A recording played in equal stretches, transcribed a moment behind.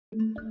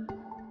There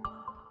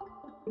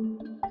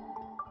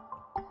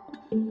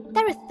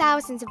are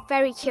thousands of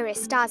very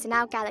curious stars in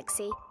our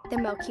galaxy, the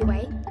Milky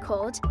Way,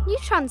 called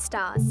neutron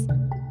stars.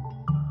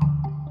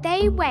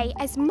 They weigh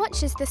as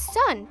much as the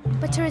Sun,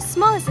 but are as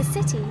small as a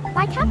city,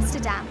 like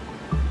Amsterdam.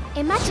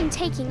 Imagine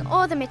taking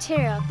all the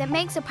material that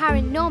makes up our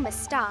enormous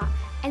star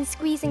and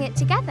squeezing it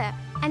together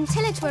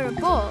until it were a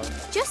ball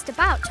just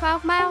about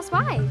 12 miles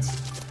wide.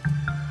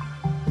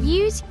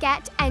 You'd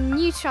get a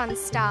neutron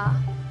star.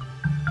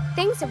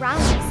 Things around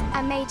us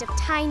are made of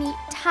tiny,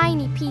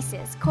 tiny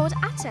pieces called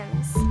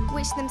atoms,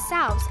 which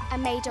themselves are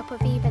made up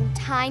of even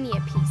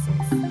tinier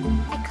pieces.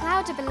 A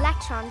cloud of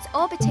electrons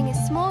orbiting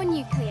a small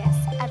nucleus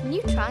of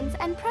neutrons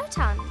and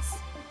protons.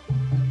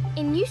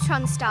 In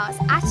neutron stars,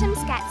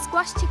 atoms get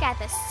squashed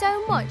together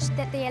so much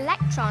that the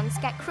electrons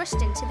get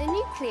crushed into the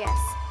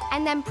nucleus,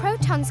 and then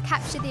protons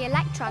capture the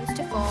electrons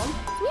to form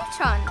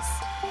neutrons.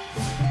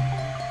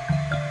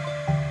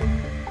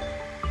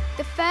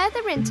 The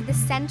further into the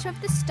centre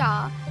of the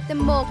star, the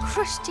more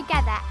crushed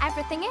together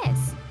everything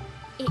is.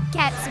 It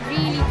gets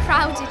really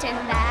crowded in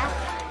there.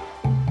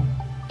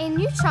 In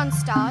neutron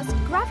stars,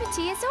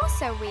 gravity is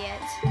also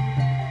weird.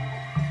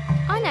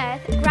 On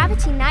Earth,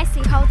 gravity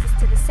nicely holds us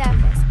to the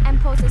surface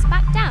and pulls us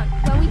back down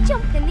when we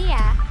jump in the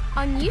air.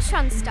 On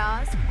neutron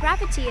stars,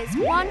 gravity is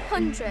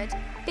 100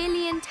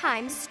 billion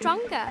times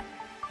stronger.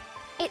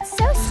 It's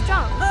so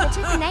strong that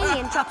if an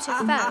alien dropped a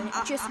phone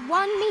just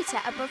 1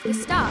 metre above the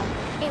star,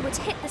 it would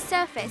hit the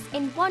surface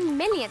in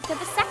 1/1,000,000th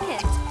of a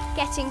second,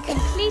 getting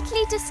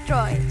completely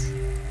destroyed.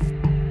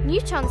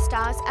 Neutron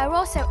stars are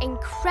also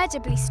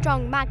incredibly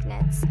strong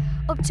magnets,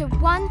 up to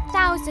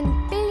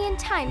 1,000 billion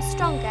times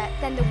stronger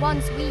than the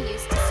ones we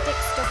use to stick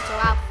stuff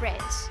to our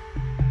fridge.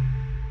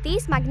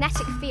 These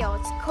magnetic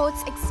fields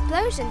cause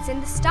explosions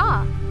in the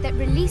star that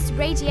release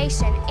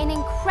radiation in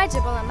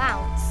incredible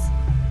amounts.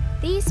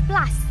 These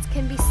blasts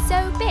can be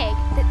so big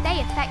that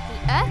they affect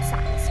the Earth's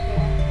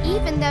atmosphere,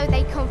 even though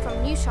they come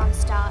from neutron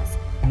stars,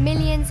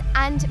 millions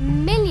and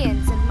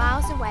millions of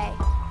miles away.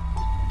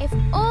 If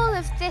all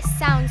of this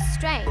sounds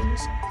strange,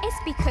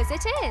 it's because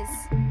it is.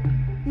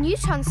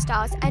 Neutron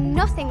stars are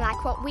nothing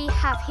like what we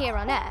have here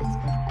on Earth,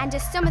 and are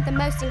some of the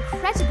most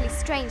incredibly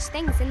strange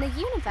things in the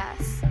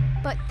universe.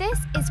 But this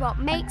is what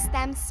makes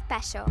them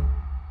special.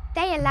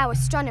 They allow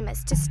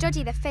astronomers to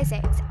study the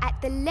physics at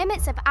the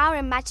limits of our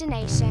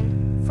imagination,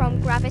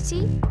 from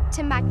gravity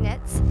to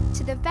magnets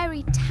to the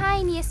very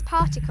tiniest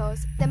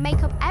particles that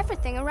make up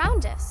everything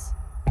around us.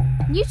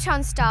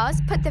 Neutron stars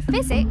put the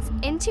physics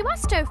into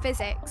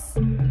astrophysics.